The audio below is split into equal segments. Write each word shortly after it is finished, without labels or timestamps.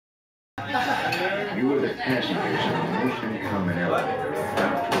You are the passengers in the most uncommon elevator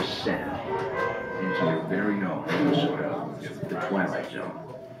about to ascend into your very own episode of The Twilight Zone.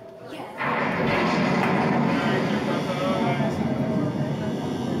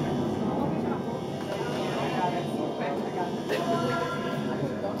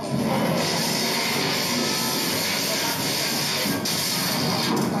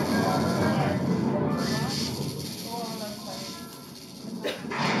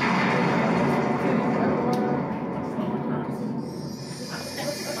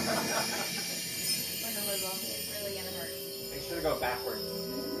 Go backwards.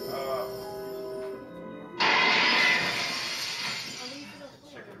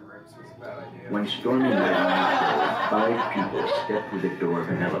 When stormy weather, 5 people step through the door of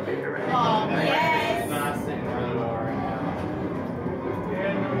an elevator and Yes. Not sitting through the door right now.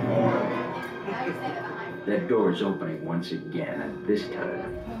 that door is opening once again, and this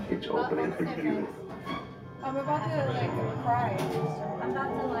time it's opening for you. I'm about to like cry. I'm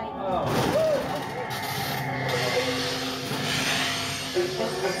about to like. Oh.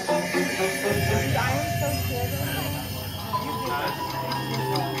 I am so scared right now.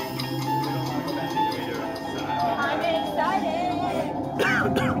 I'm excited.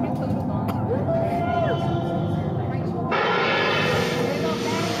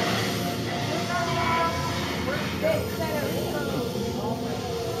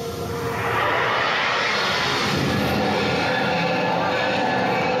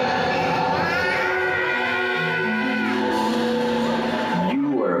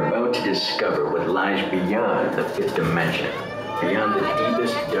 Discover what lies beyond the 5th dimension, beyond the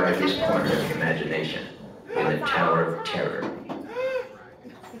deepest, darkest corner of imagination, in the Tower of Terror.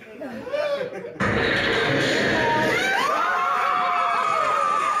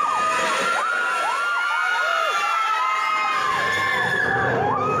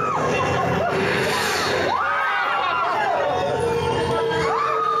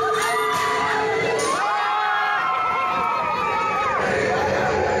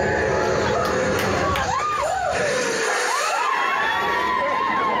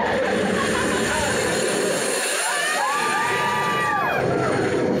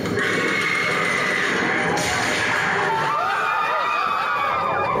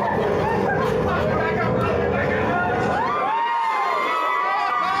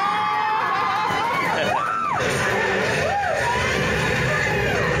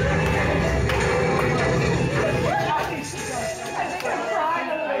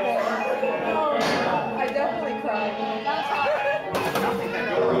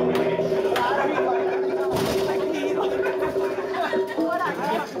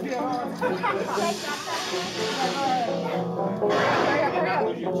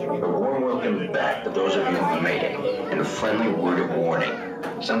 A warm welcome back to those of you who made it, and a friendly word of warning.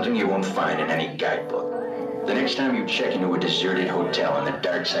 Something you won't find in any guidebook. The next time you check into a deserted hotel on the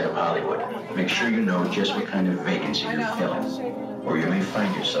dark side of Hollywood, make sure you know just what kind of vacancy you're filling, or you may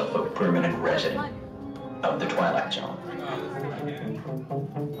find yourself a permanent resident of the Twilight Zone.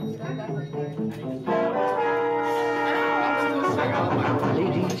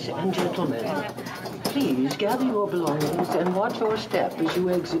 Ladies and gentlemen, please gather your belongings and watch your step as you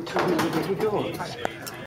exit through the elevator doors.